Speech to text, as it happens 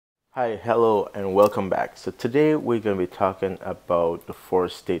Hi, hello, and welcome back. So today we're going to be talking about the for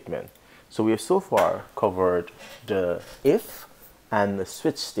statement. So we have so far covered the if and the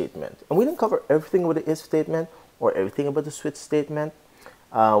switch statement. And we didn't cover everything with the if statement or everything about the switch statement.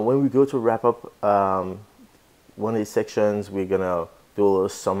 When we go to wrap up one of these sections, we're going to do a little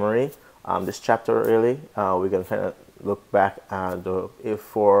summary. This chapter really, we're going to kind of look back at the if,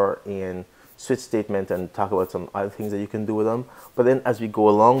 for, and switch statement and talk about some other things that you can do with them. But then as we go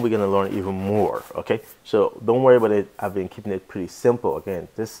along, we're going to learn even more. Okay, so don't worry about it. I've been keeping it pretty simple. Again,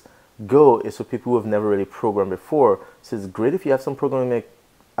 this Go is for people who have never really programmed before. So it's great if you have some programming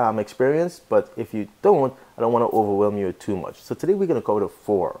experience, but if you don't, I don't want to overwhelm you with too much. So today we're going to cover the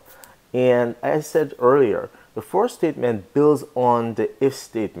for. And as I said earlier, the for statement builds on the if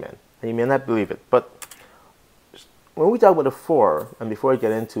statement. And you may not believe it, but when we talk about the for, and before I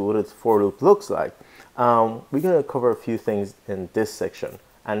get into what a for loop looks like, we're going to cover a few things in this section.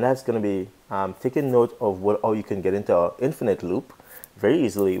 And that's going to be taking note of how you can get into an infinite loop very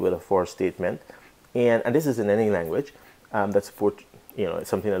easily with a for statement. And this is in any language that supports,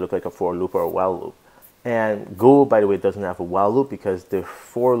 something that looks like a for loop or a while loop. And Go, by the way, doesn't have a while loop because the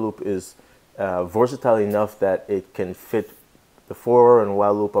for loop is versatile enough that it can fit the for and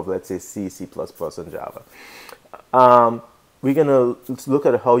while loop of, let's say, C, C++, and Java. We're going to look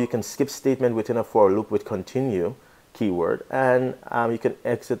at how you can skip statement within a for loop with continue keyword, and you can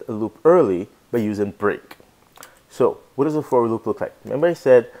exit a loop early by using break. So what does a for loop look like? Remember I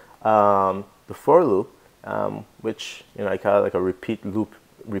said the for loop, which I call it like a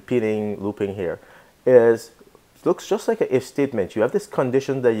looping here, looks just like an if statement. You have this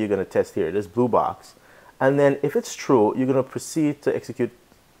condition that you're going to test here, this blue box, and then if it's true, you're going to proceed to execute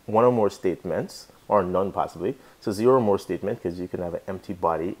one or more statements, or none possibly. So 0 or more statement, because you can have an empty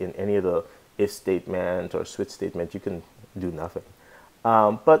body in any of the if statement or switch statement, you can do nothing.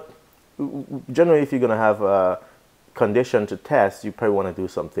 But generally, if you're going to have a condition to test, you probably want to do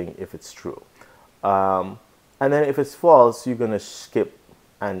something if it's true. And then if it's false, you're going to skip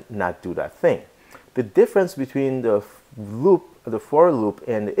and not do that thing. The difference between the for loop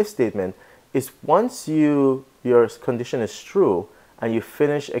and the if statement is once your condition is true and you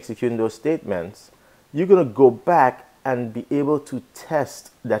finish executing those statements, you're going to go back and be able to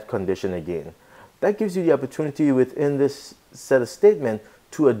test that condition again. That gives you the opportunity within this set of statement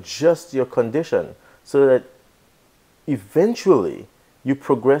to adjust your condition so that eventually you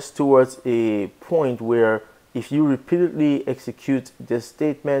progress towards a point where if you repeatedly execute this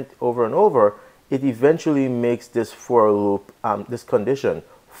statement over and over, it eventually makes this for loop, this condition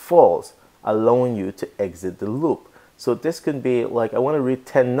false, allowing you to exit the loop. So this can be like, I want to read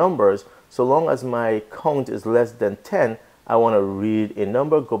 10 numbers. So long as my count is less than 10, I want to read a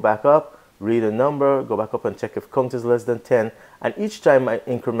number, go back up, read a number, go back up and check if count is less than 10. And each time I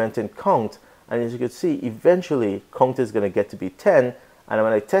increment in count, and as you can see, eventually count is going to get to be 10. And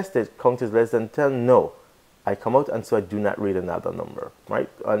when I test it, count is less than 10, no. I come out, and so I do not read another number, right?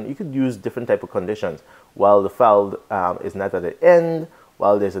 And you could use different type of conditions. While the file is not at the end,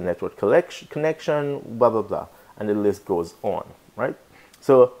 while there's a network connection, blah, blah, blah. And the list goes on, right?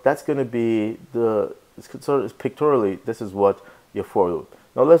 So that's going to be sort of pictorially, this is what your for loop.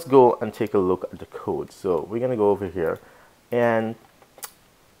 Now let's go and take a look at the code. So we're going to go over here and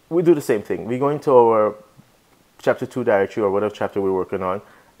we do the same thing. We're going to our chapter 2 directory or whatever chapter we're working on.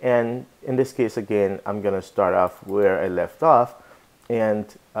 And in this case, again, I'm going to start off where I left off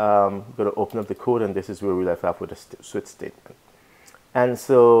and I'm going to open up the code, and this is where we left off with the switch statement. And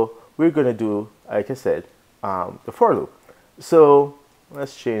so we're going to do, like I said, the for loop. So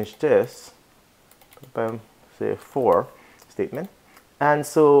let's change this, say for statement. And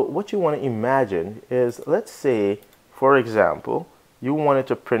so what you want to imagine is, let's say, for example, you wanted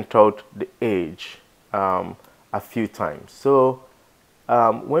to print out the age a few times. So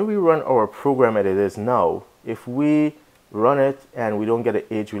when we run our program as it is now, if we run it and we don't get an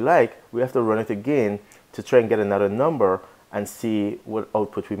age we like, we have to run it again to try and get another number and see what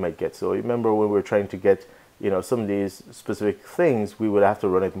output we might get. So remember when we're trying to get some of these specific things, we would have to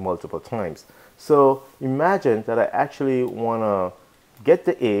run it multiple times. So imagine that I actually want to get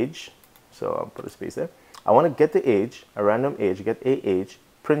the age. So I'll put a space there. I want to get the age, a random age, get a age,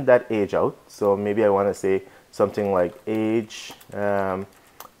 print that age out. So maybe I want to say something like age,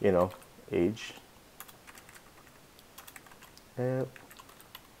 age,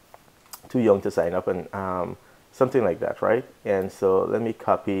 too young to sign up, and something like that, right? And so let me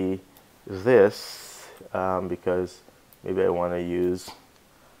copy this. Because maybe I want to use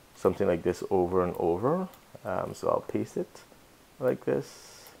something like this over and over. So I'll paste it like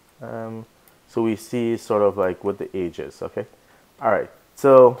this. So we see sort of like what the age is, okay? All right,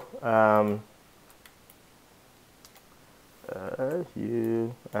 So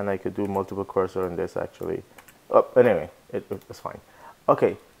and I could do multiple cursor on this actually. Oh, anyway, it's fine.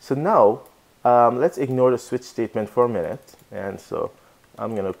 Okay, so now let's ignore the switch statement for a minute. And so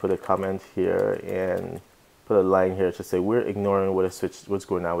I'm gonna put a comment here and put a line here to say we're ignoring what's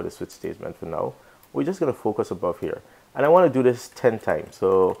going on with the switch statement for now. We're just gonna focus above here. And I wanna do this 10 times.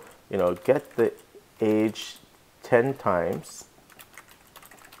 So, you know, get the age 10 times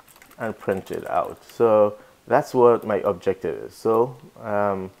and print it out. So that's what my objective is. So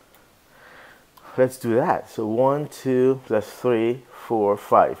let's do that. So 1, 2, that's 3, 4,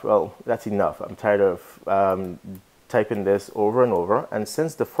 5. Well, that's enough. I'm tired of typing this over and over. And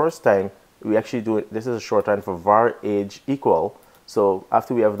since the first time we actually do it, this is a shorthand for var age equal. So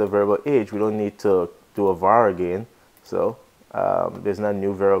after we have the variable age, we don't need to do a var again. So there's not a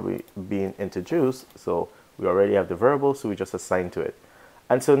new variable being introduced. So we already have the variable, so we just assign to it.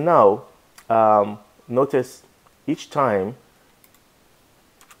 And so now, notice each time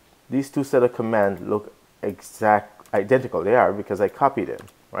these two set of commands look identical. They are because I copied them,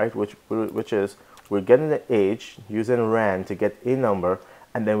 right? Which is we're getting the age using ran to get a number,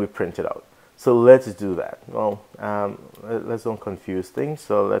 and then we print it out. So let's do that. Well, let's don't confuse things.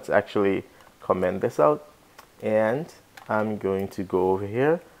 So let's actually comment this out, and I'm going to go over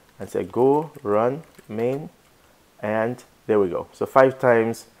here and say go run main, and there we go. So 5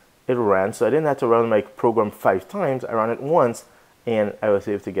 times it ran. So I didn't have to run my program 5 times. I ran it once, and I was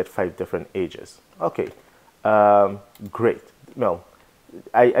able to get 5 different ages. Okay, great. Well,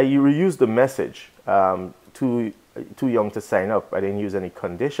 I reused the message, too young to sign up. I didn't use any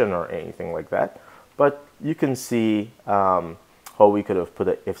condition or anything like that. But you can see how we could have put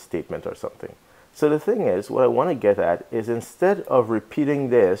an if statement or something. So the thing is, what I want to get at is instead of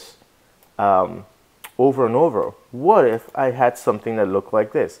repeating this over and over, what if I had something that looked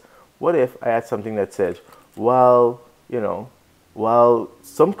like this? What if I had something that said, well, you know, while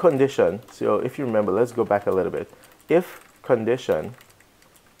some condition, so if you remember, let's go back a little bit. If condition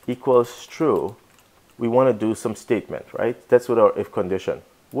equals true, we want to do some statement, right? That's what our if condition.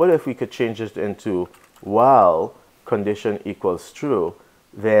 What if we could change it into while condition equals true,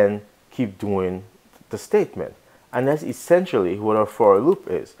 then keep doing the statement? And that's essentially what our for loop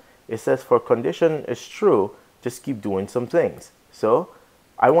is. It says for condition is true, just keep doing some things. So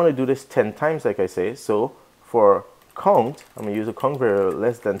I want to do this 10 times, like I say. So for count, I'm going to use a count variable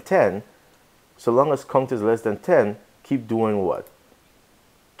less than 10. So long as count is less than 10, keep doing what?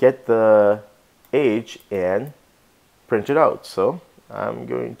 Get the age and print it out. So I'm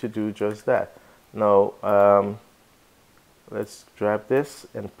going to do just that. Now let's grab this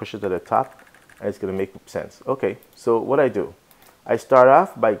and push it to the top, and it's going to make sense. Okay, so what I do, I start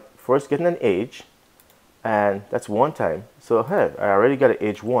off by first getting an age, and that's 1 time. So hey, I already got an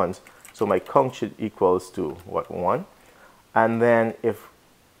age once, so my count should equals to what, 1. And then if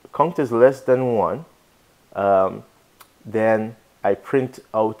count is less than 1, then I print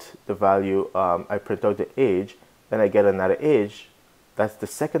out the value, I print out the age, then I get another age. That's the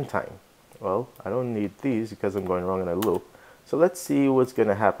 2nd time. Well, I don't need these because I'm going wrong in a loop. So let's see what's going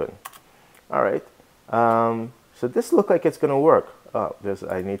to happen. All right. So this looks like it's going to work.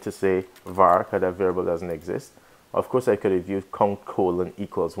 I need to say var because that variable doesn't exist. Of course, I could have used count colon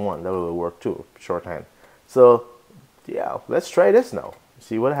equals 1. That will work too, shorthand. So yeah, let's try this now.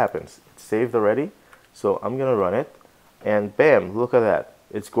 See what happens. It's saved already. So I'm going to run it. And bam, look at that.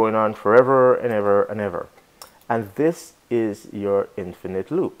 It's going on forever and ever and ever. And this is your infinite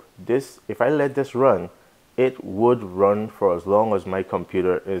loop. This, if I let this run, it would run for as long as my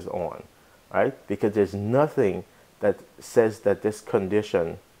computer is on, right? Because there's nothing that says that this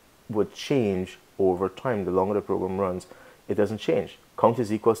condition would change over time. The longer the program runs, it doesn't change. Count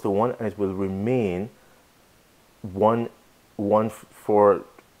is equals to 1, and it will remain 1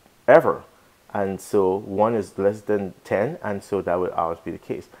 forever. And so 1 is less than 10, and so that will always be the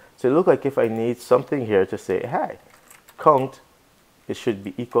case. So it looks like if I need something here to say, hey, count, it should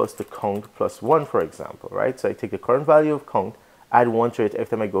be equals to count plus 1, for example, right? So I take the current value of count, add 1 to it every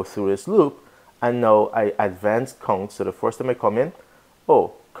time I go through this loop, and now I advance count. So the first time I come in,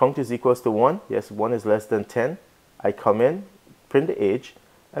 oh, count is equals to 1. Yes, 1 is less than 10. I come in, print the age,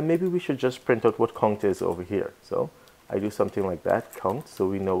 and maybe we should just print out what count is over here. So I do something like that, count, so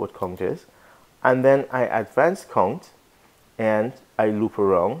we know what count is. And then I advance count, and I loop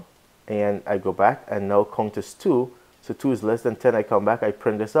around, and I go back, and now count is 2. So 2 is less than 10. I come back, I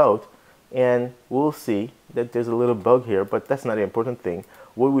print this out, and we'll see that there's a little bug here, but that's not the important thing.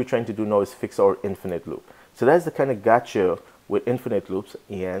 What we're trying to do now is fix our infinite loop. So that's the kind of gotcha with infinite loops,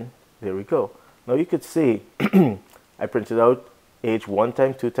 and there we go. Now you could see I printed out age 1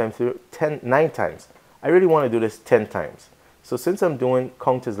 time, 2 times, 3, 10, 9 times. I really want to do this 10 times. So since I'm doing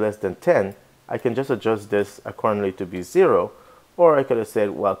count is less than 10, I can just adjust this accordingly to be 0, or I could have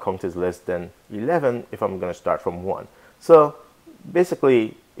said, well, count is less than 11 if I'm going to start from 1. So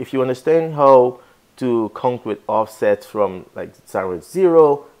basically, if you understand how to count with offsets from like start with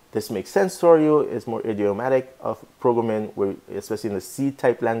 0, this makes sense for you. It's more idiomatic of programming, where, especially in the C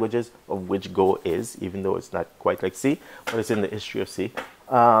type languages, of which Go is, even though it's not quite like C, but it's in the history of C,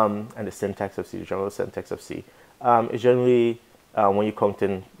 and the syntax of C, the general syntax of C. It's generally, when you count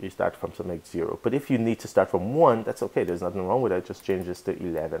in, you start from something like 0. But if you need to start from 1, that's okay. There's nothing wrong with that. Just change this to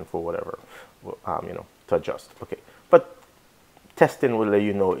 11 for whatever, you know, to adjust. Okay. But testing will let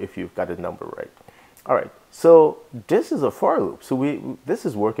you know if you've got a number right. All right, so this is a for loop. So this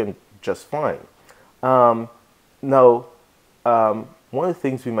is working just fine. Now, one of the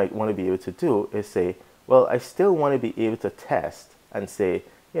things we might want to be able to do is say, well, I still want to be able to test and say,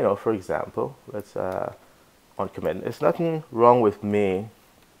 you know, for example, let's uncomment. There's nothing wrong with me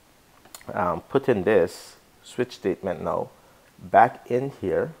putting this switch statement now back in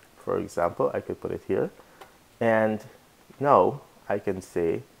here. For example, I could put it here, and now I can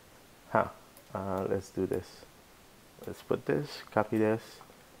say, let's do this. Let's put this, copy this,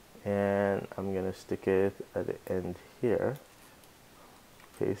 and I'm gonna stick it at the end here.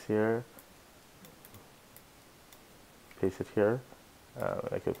 Paste here. Paste it here.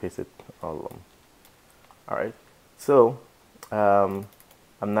 I could paste it all of them. All right. So I'm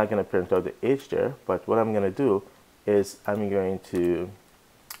not gonna print out the H there, but what I'm gonna do is I'm going to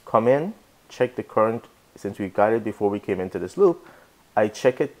come in, check the current. Since we got it before we came into this loop, I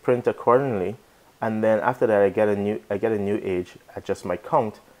check it, print accordingly, and then after that I get a new age, adjust my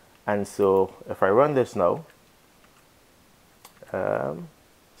count, and so if I run this now,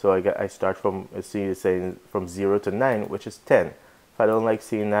 so I start from, see it's saying from 0 to 9, which is 10. If I don't like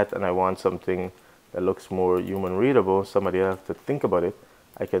seeing that and I want something that looks more human readable, somebody will have to think about it,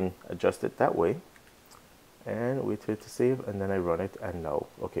 I can adjust it that way and wait for it to save, and then I run it, and now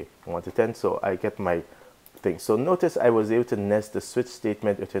okay, 1 to 10, so I get my thing. So notice I was able to nest the switch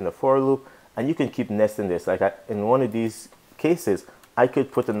statement within the for loop, and you can keep nesting this. Like in one of these cases, I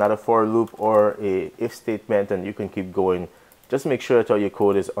could put another for loop or a if statement, and you can keep going. Just make sure that all your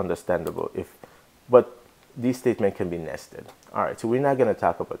code is understandable. But these statements can be nested. All right, so we're not going to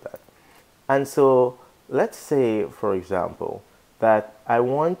talk about that. And so let's say, for example, that I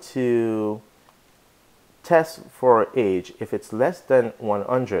want to test for age. If it's less than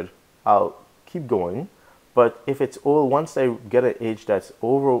 100, I'll keep going. But if it's old, once I get an age that's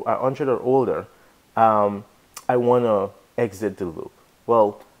over 100 or older, I want to exit the loop.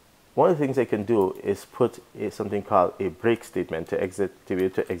 Well, one of the things I can do is put something called a break statement to be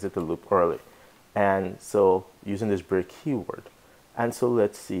able to exit the loop early. And so using this break keyword. And so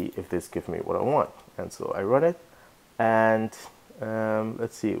let's see if this gives me what I want. And so I run it, and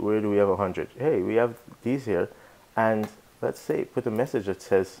let's see, where do we have 100? Hey, we have these here, and let's say put a message that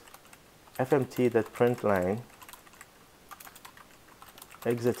says fmt.println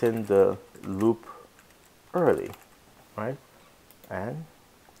exiting the loop early, right? And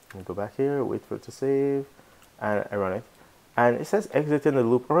we go back here, wait for it to save, and I run it, and it says exiting the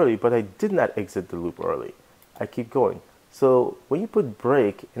loop early, but I did not exit the loop early. I keep going. So when you put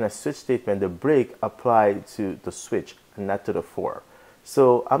break in a switch statement, the break applied to the switch and not to the for.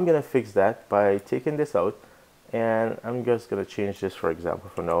 So I'm gonna fix that by taking this out, and I'm just gonna change this, for example,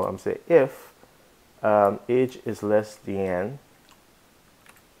 for now. I'm saying if age is less than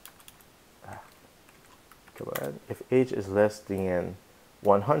if age is less than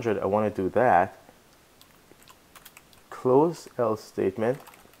 100, I want to do that. Close else statement,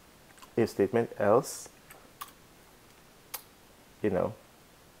 if statement else. You know,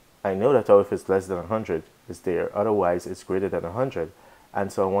 I know that if it's less than 100 is there, otherwise it's greater than 100,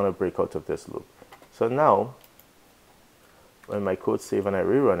 and so I want to break out of this loop. So now when my code save and I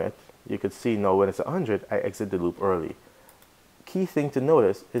rerun it, you can see now when it's 100, I exit the loop early. Key thing to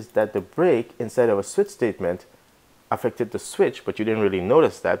notice is that the break inside of a switch statement affected the switch, but you didn't really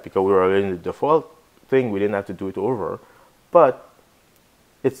notice that because we were already in the default thing. We didn't have to do it over, but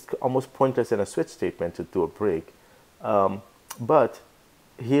it's almost pointless in a switch statement to do a break. But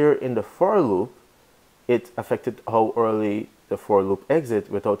here in the for loop, it affected how early the for loop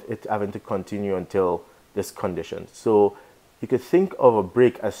exit without it having to continue until this condition. So you could think of a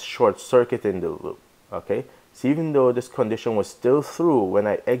break as short circuiting the loop. Okay, so even though this condition was still through when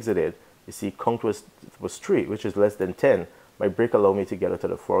I exited, you see count was 3, which is less than 10. My break allowed me to get out of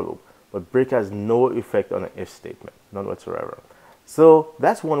the for loop, but break has no effect on an if statement, none whatsoever. So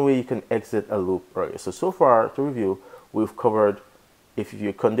that's one way you can exit a loop early. So far to review, we've covered if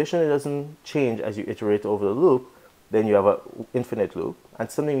your condition doesn't change as you iterate over the loop, then you have an infinite loop. And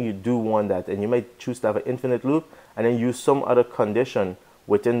something you do want that, and you might choose to have an infinite loop and then use some other condition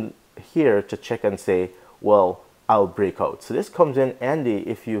within here to check and say, well, I'll break out. So this comes in handy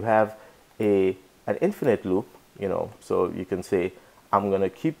if you have an infinite loop, you know, so you can say, I'm going to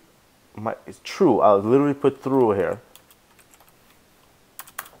keep my, it's true. I'll literally put through here.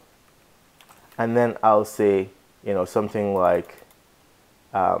 And then I'll say, you know, something like,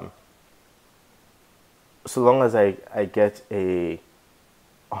 so long as I get a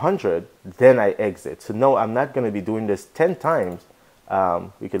 100, then I exit. So no, I'm not going to be doing this 10 times.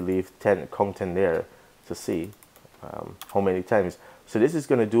 We could leave 10, count 10 there to see how many times. So this is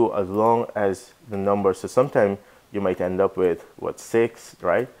going to do as long as the number. So sometime you might end up with what, 6,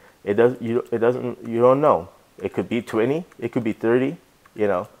 right? It doesn't. You don't know. It could be 20. It could be 30. You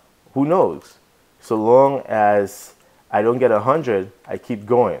know, who knows? So long as I don't get 100, I keep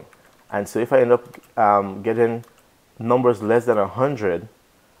going. And so if I end up getting numbers less than 100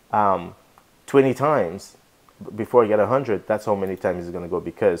 20 times before I get 100, that's how many times it's going to go,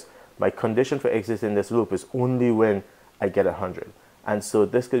 because my condition for exiting this loop is only when I get 100. And so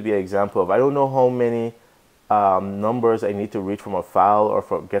this could be an example of, I don't know how many numbers I need to read from a file or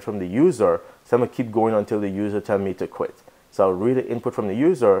get from the user, so I'm going to keep going until the user tells me to quit. So I'll read the input from the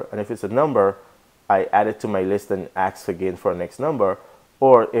user, and if it's a number, I add it to my list and ask again for a next number.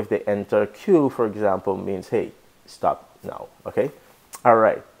 Or if they enter Q, for example, means, hey, stop now, okay? All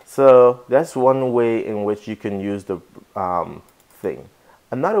right, so that's one way in which you can use the thing.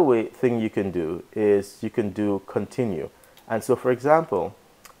 Another thing you can do is you can do continue. And so, for example,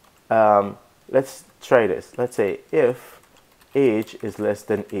 let's try this. Let's say if age is less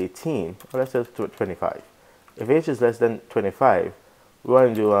than 18, or let's say 25. If age is less than 25, we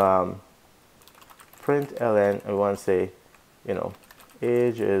want to do println, and we want to say, you know,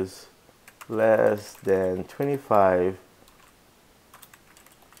 age is less than 25.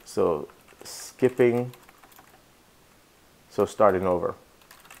 So skipping, so starting over.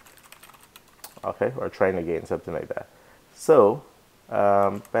 Okay, or trying again, something like that. So,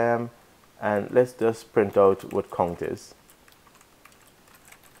 bam, and let's just print out what count is.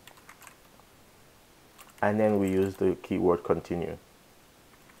 And then we use the keyword continue.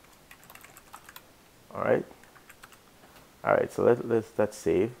 All right. All right, so let's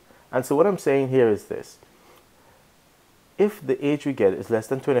save. And so what I'm saying here is this. If the age we get is less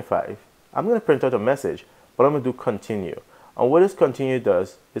than 25, I'm going to print out a message, but I'm going to do continue. And what this continue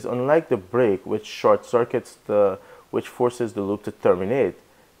does is, unlike the break, which short circuits which forces the loop to terminate,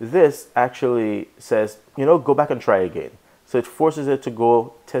 this actually says, you know, go back and try again. So it forces it to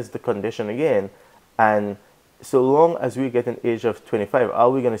go test the condition again. And so long as we get an age of 25,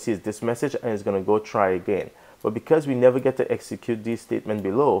 all we're going to see is this message, and it's going to go try again. But because we never get to execute these statements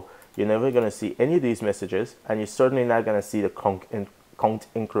below, you're never going to see any of these messages, and you're certainly not going to see the count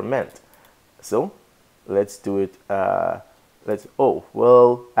increment. So let's do it. Oh,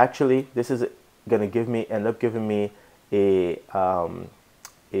 well, actually, this is going to end up giving me a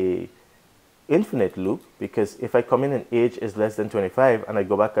infinite loop, because if I come in and age is less than 25 and I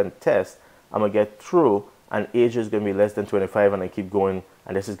go back and test, I'm going to get through, and age is going to be less than 25, and I keep going,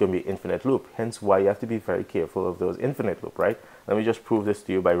 and this is going to be infinite loop. Hence why you have to be very careful of those infinite loop, right? Let me just prove this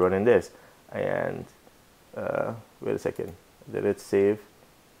to you by running this. And wait a second, did it save?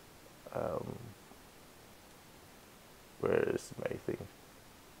 Where is my thing?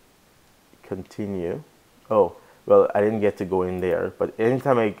 Continue. Oh, well, I didn't get to go in there, but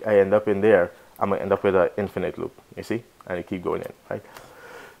anytime I end up in there, I'm going to end up with an infinite loop, you see? And I keep going in, right?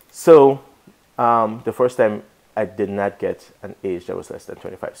 So the first time I did not get an age that was less than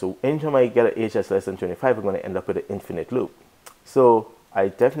 25. So anytime I get an age that's less than 25, I'm going to end up with an infinite loop. So I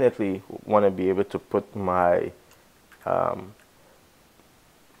definitely want to be able to put my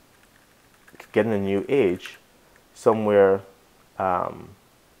getting a new age somewhere,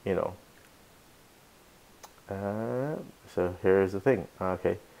 you know. So here's the thing.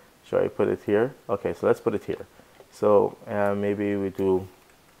 Okay, should I put it here? Okay, so let's put it here. So maybe we do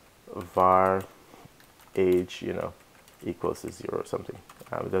var age, you know, equals to 0 or something.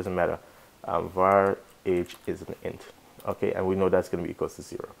 It doesn't matter. Var age is an int. Okay, and we know that's going to be equals to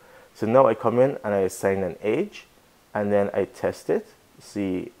 0. So now I come in and I assign an age, and then I test it,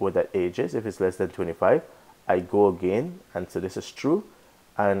 see what that age is. If it's less than 25, I go again, and so this is true.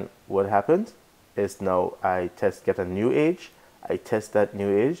 And what happens is now I get a new age. I test that new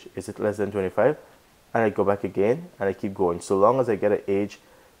age. Is it less than 25? And I go back again, and I keep going. So long as I get an age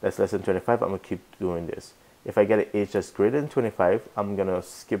that's less than 25, I'm going to keep doing this. If I get an age that's greater than 25, I'm going to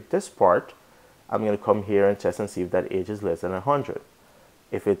skip this part. I'm going to come here and test and see if that age is less than 100.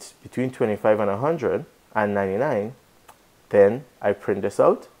 If it's between 25 and 100 and 99, then I print this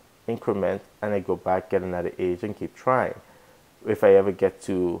out, increment, and I go back, get another age, and keep trying. If I ever get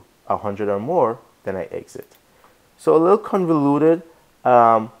to 100 or more, then I exit. So a little convoluted,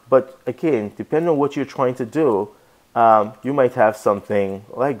 but again, depending on what you're trying to do, you might have something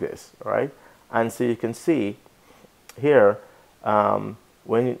like this, right? And so you can see here,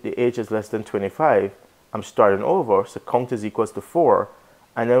 when the age is less than 25, I'm starting over, so count is equals to 4.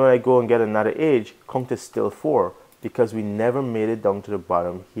 And then when I go and get another age, count is still 4 because we never made it down to the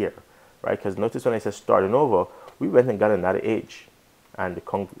bottom here, right? Because notice when I said starting over, we went and got another age and the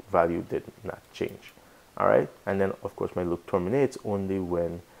count value did not change, all right? And then, of course, my loop terminates only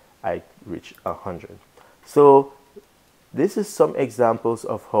when I reach 100. So this is some examples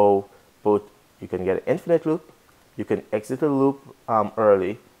of how both you can get an infinite loop, you can exit a loop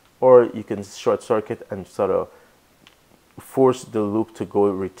early, or you can short circuit and sort of force the loop to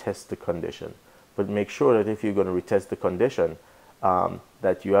go retest the condition. But make sure that if you're going to retest the condition,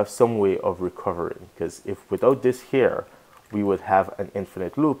 that you have some way of recovering. Because if without this here, we would have an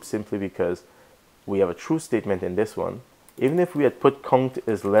infinite loop simply because we have a true statement in this one. Even if we had put count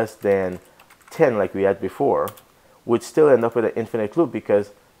is less than 10 like we had before, we'd still end up with an infinite loop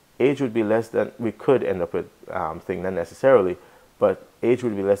because age would be less than, we could end up with thing, not necessarily, but age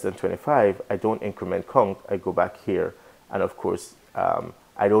would be less than 25. I don't increment count, I go back here, and of course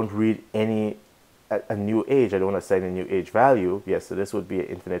I don't read a new age, I don't assign a new age value. Yes, so this would be an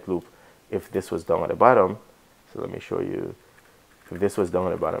infinite loop if this was down at the bottom. So let me show you, if this was down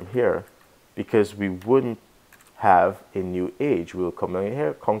at the bottom here, because we wouldn't have a new age. We'll come down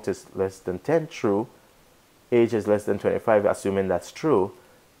here, count is less than 10, true, age is less than 25, assuming that's true,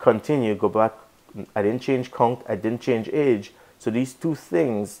 continue, go back, I didn't change count, I didn't change age, so these two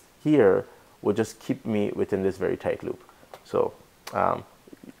things here will just keep me within this very tight loop. So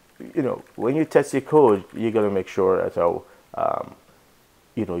you know, when you test your code, you're going to make sure that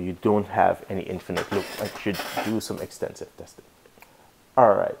you know, you don't have any infinite loop and should do some extensive testing.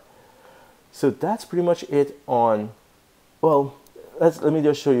 All right, so that's pretty much it on, well, let me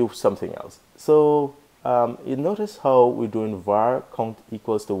just show you something else. So you notice how we're doing var count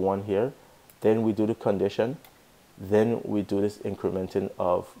equals to 1 here, then we do the condition, then we do this incrementing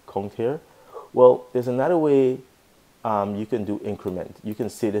of count here. Well, there's another way you can do increment. You can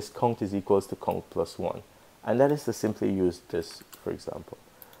say this count is equals to count plus 1, and that is to simply use this, for example.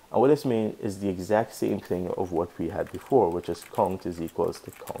 And what this means is the exact same thing of what we had before, which is count is equals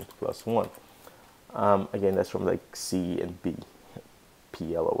to count plus 1. Again, that's from like C and B,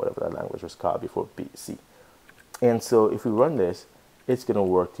 PL or whatever that language was called before B, C. And so if we run this, it's going to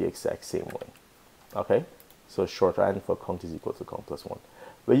work the exact same way. Okay, so shorthand for count is equal to count plus 1.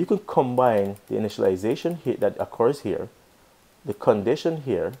 But you can combine the initialization here that occurs here, the condition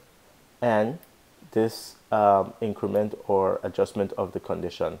here, and this increment or adjustment of the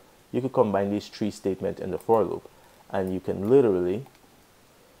condition. You could combine these three statements in the for loop, and you can literally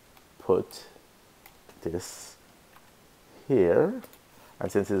put this here,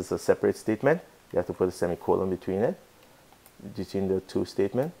 and since it's a separate statement, you have to put a semicolon between it, between the two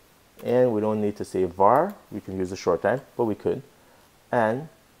statements. And we don't need to say var, we can use the shorthand, but we could. And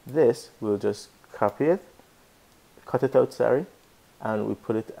this, we'll just copy it, cut it out, sorry, and we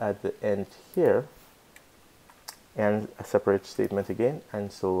put it at the end here, and a separate statement again,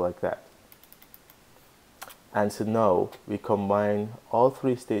 and so like that. And so now we combine all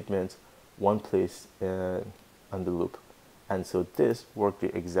three statements one place on the loop. And so this worked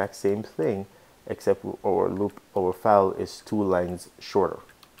the exact same thing, except our loop, our file is 2 lines shorter.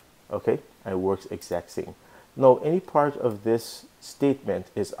 Okay, and it works exact same. Now, any part of this statement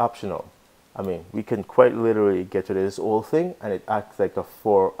is optional. I mean, we can quite literally get to this whole thing and it acts like a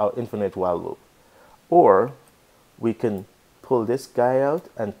infinite while loop. Or we can pull this guy out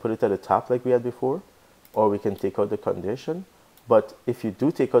and put it at the top like we had before, or we can take out the condition. But if you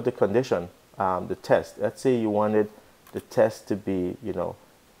do take out the condition, the test, let's say you wanted the test to be, you know,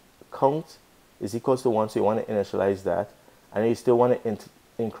 count is equals to 1, so you want to initialize that, and you still want to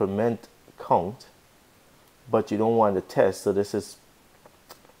increment count, but you don't want the test, so this is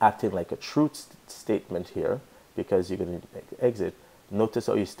acting like a truth statement here because you're going to exit. Notice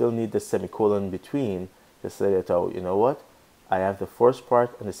how you still need the semicolon between to say that, oh, you know what, I have the first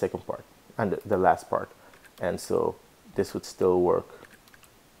part and the second part and the last part, and so this would still work,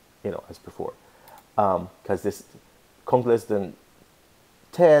 you know, as before, because this count less than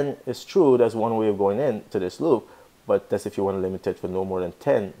 10 is true. That's one way of going into this loop, but that's if you want to limit it for no more than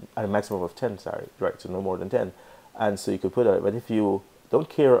 10, a maximum of 10, sorry, right, so no more than 10. And so you could put it, but if you don't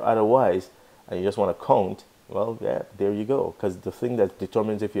care otherwise and you just want to count, Well, yeah, there you go. Because the thing that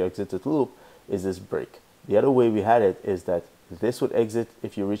determines if you exit the loop is this break. The other way we had it is that this would exit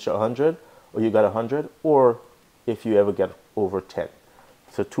if you reach 100, or you got 100, or if you ever get over 10.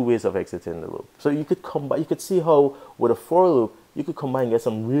 So two ways of exiting the loop. So you could combine. You could see how with a for loop you could combine and get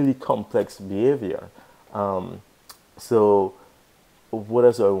some really complex behavior. So what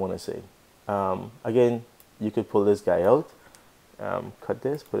else do I want to say? Again, you could pull this guy out, cut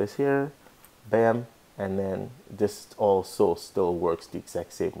this, put this here, bam, and then this also still works the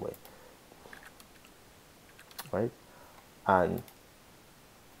exact same way, right? And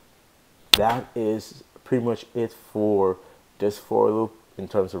that is pretty much it for this for loop in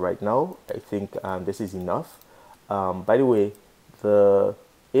terms of right now. I think this is enough. By the way, the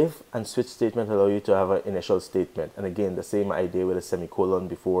if and switch statement allow you to have an initial statement, and again the same idea with a semicolon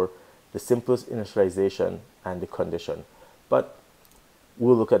before the simplest initialization and the condition, but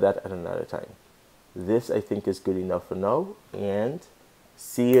we'll look at that at another time. This I think is good enough for now, and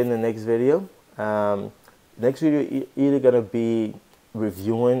see you in the next video. Next video either gonna be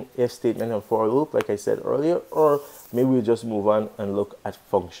reviewing if statement and for loop like I said earlier, or maybe we'll just move on and look at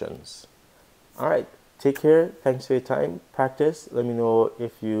functions. All right, take care. Thanks for your time. Practice. Let me know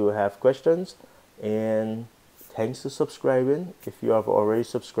if you have questions, and thanks for subscribing if you have already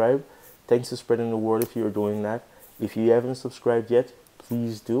subscribed. Thanks for spreading the word if you're doing that. If you haven't subscribed yet,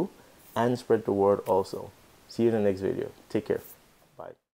 please do, and spread the word also. See you in the next video. Take care.